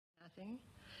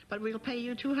But we'll pay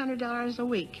you $200 a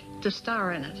week to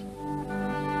star in it.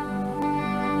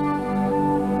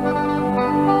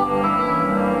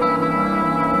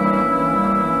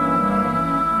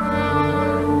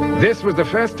 This was the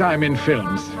first time in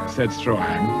films, said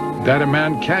Stroheim, that a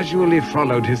man casually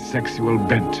followed his sexual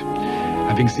bent.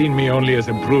 Having seen me only as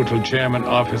a brutal German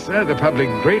officer, the public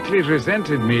greatly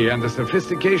resented me and the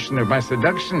sophistication of my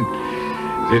seduction.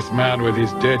 This man with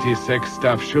his dirty sex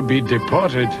stuff should be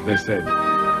deported, they said.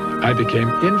 I became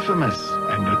infamous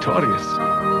and notorious.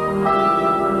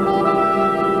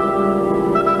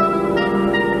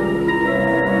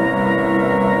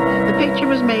 The picture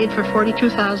was made for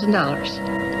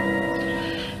 $42,000.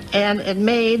 And it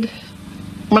made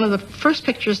one of the first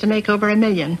pictures to make over $1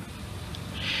 million.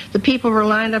 The people were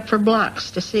lined up for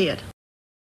blocks to see it.